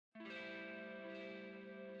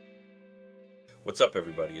What's up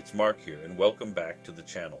everybody, it's Mark here and welcome back to the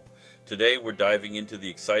channel. Today we're diving into the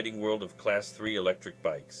exciting world of Class 3 electric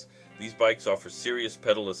bikes. These bikes offer serious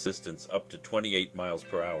pedal assistance up to 28 miles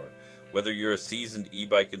per hour. Whether you're a seasoned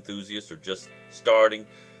e-bike enthusiast or just starting,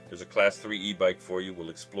 there's a Class 3 e-bike for you. We'll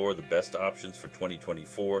explore the best options for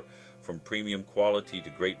 2024, from premium quality to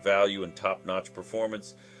great value and top-notch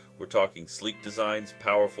performance. We're talking sleek designs,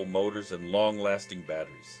 powerful motors, and long-lasting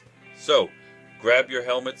batteries. So, grab your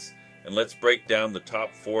helmets and let's break down the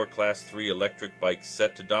top 4 Class 3 electric bikes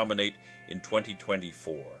set to dominate in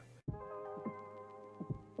 2024.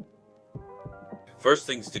 First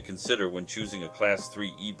things to consider when choosing a Class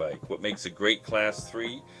 3 e-bike. What makes a great Class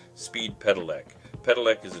 3? Speed pedelec.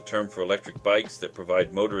 Pedelec is a term for electric bikes that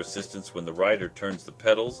provide motor assistance when the rider turns the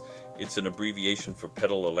pedals. It's an abbreviation for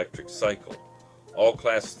pedal electric cycle. All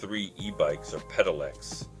Class 3 e-bikes are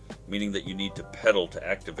pedelecs, meaning that you need to pedal to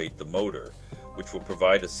activate the motor, which will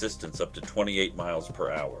provide assistance up to 28 miles per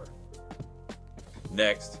hour.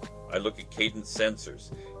 Next, I look at cadence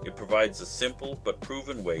sensors. It provides a simple but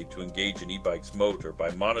proven way to engage an e-bike's motor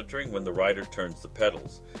by monitoring when the rider turns the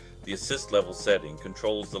pedals. The assist level setting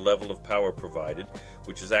controls the level of power provided,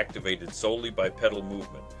 which is activated solely by pedal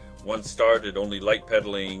movement. Once started, only light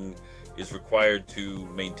pedaling is required to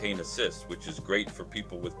maintain assist, which is great for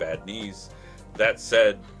people with bad knees. That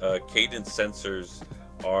said, cadence sensors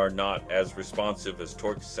are not as responsive as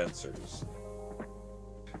torque sensors,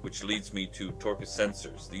 which leads me to torque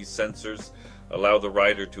sensors. These sensors allow the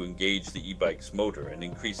rider to engage the e-bike's motor and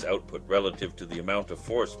increase output relative to the amount of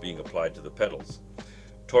force being applied to the pedals.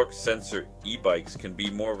 Torque sensor e-bikes can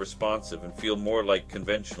be more responsive and feel more like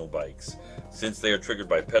conventional bikes, since they are triggered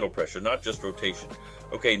by pedal pressure, not just rotation.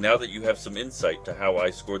 Okay, now that you have some insight to how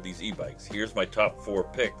I scored these e-bikes, here's my top 4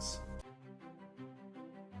 picks.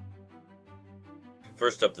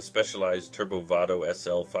 First up, the specialized Turbo Vado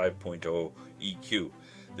SL 5.0 EQ.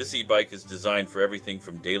 This e-bike is designed for everything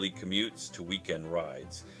from daily commutes to weekend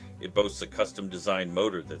rides. It boasts a custom designed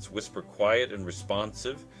motor that's whisper quiet and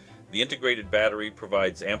responsive. The integrated battery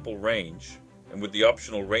provides ample range, and with the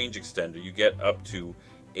optional range extender you get up to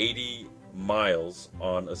 80 miles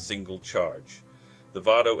on a single charge. The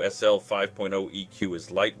Vado SL 5.0 EQ is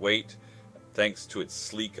lightweight thanks to its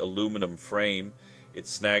sleek aluminum frame. It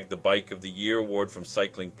snagged the Bike of the Year award from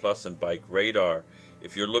Cycling Plus and Bike Radar.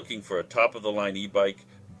 If you're looking for a top-of-the-line e-bike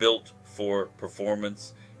built for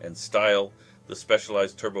performance and style, the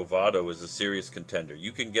specialized Turbo Vado is a serious contender.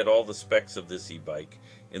 You can get all the specs of this e-bike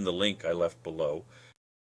in the link I left below.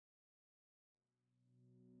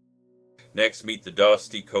 Next, meet the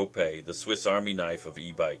DŌST KOPE, the Swiss Army knife of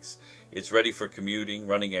e-bikes. It's ready for commuting,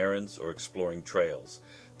 running errands, or exploring trails.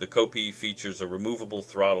 The KOPE features a removable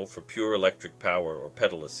throttle for pure electric power or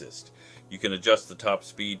pedal assist. You can adjust the top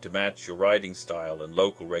speed to match your riding style and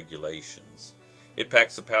local regulations. It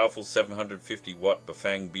packs a powerful 750-watt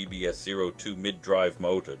Bafang BBS02 mid-drive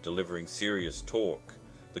motor, delivering serious torque.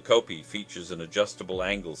 The KOPE features an adjustable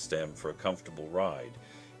angle stem for a comfortable ride.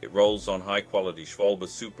 It rolls on high-quality Schwalbe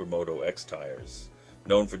Supermoto X tires,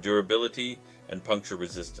 known for durability and puncture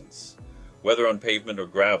resistance. Whether on pavement or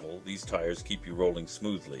gravel, these tires keep you rolling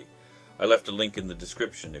smoothly. I left a link in the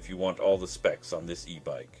description if you want all the specs on this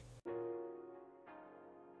e-bike.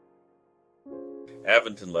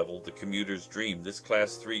 Aventon level, the commuter's dream. This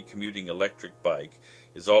Class 3 commuting electric bike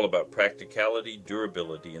is all about practicality,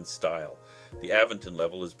 durability, and style. The Aventon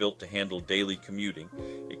level is built to handle daily commuting.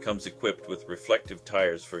 It comes equipped with reflective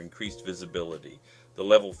tires for increased visibility. The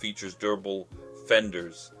level features durable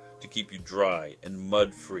fenders to keep you dry and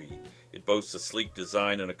mud-free. It boasts a sleek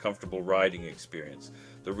design and a comfortable riding experience.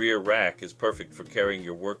 The rear rack is perfect for carrying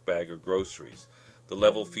your work bag or groceries. The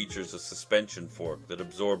level features a suspension fork that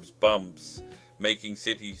absorbs bumps, making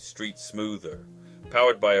city streets smoother.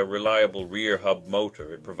 Powered by a reliable rear hub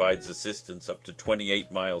motor, it provides assistance up to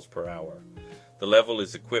 28 miles per hour. The level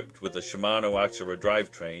is equipped with a Shimano Acera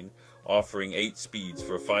drivetrain, offering 8 speeds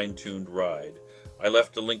for a fine-tuned ride. I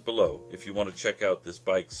left a link below if you want to check out this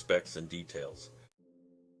bike's specs and details.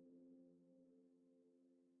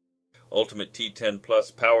 Ultimate T10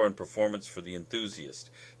 Plus, power and performance for the enthusiast.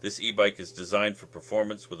 This e-bike is designed for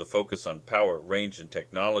performance with a focus on power, range, and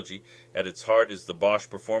technology. At its heart is the Bosch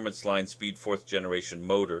Performance Line Speed 4th generation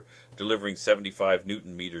motor, delivering 75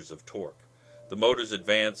 Nm of torque. The motor's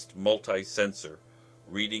advanced multi-sensor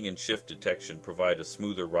reading and shift detection provide a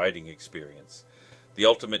smoother riding experience. The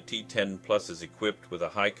Ultimate T10 Plus is equipped with a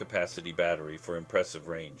high-capacity battery for impressive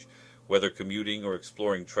range. Whether commuting or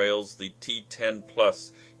exploring trails, the T10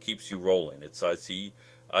 Plus keeps you rolling. It's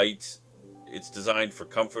designed for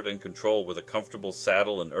comfort and control with a comfortable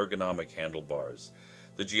saddle and ergonomic handlebars.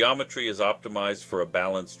 The geometry is optimized for a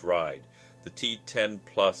balanced ride. The T10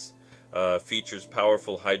 Plus features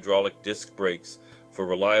powerful hydraulic disc brakes for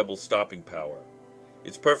reliable stopping power.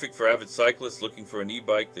 It's perfect for avid cyclists looking for an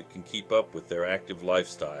e-bike that can keep up with their active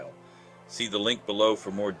lifestyle. See the link below for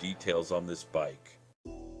more details on this bike.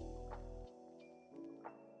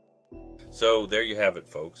 So there you have it,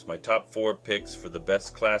 folks, my top 4 picks for the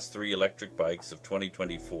best Class 3 electric bikes of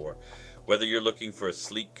 2024. Whether you're looking for a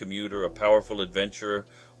sleek commuter, a powerful adventurer,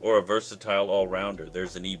 or a versatile all-rounder,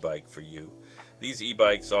 there's an e-bike for you. These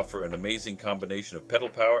e-bikes offer an amazing combination of pedal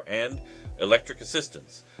power and electric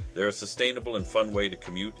assistance. They're a sustainable and fun way to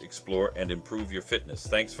commute, explore, and improve your fitness.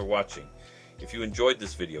 Thanks for watching. If you enjoyed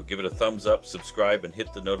this video, give it a thumbs up, subscribe, and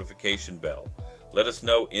hit the notification bell. Let us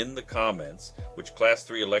know in the comments which Class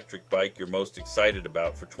 3 electric bike you're most excited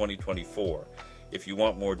about for 2024. If you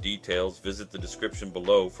want more details, visit the description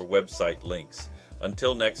below for website links.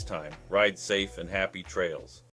 Until next time, ride safe and happy trails.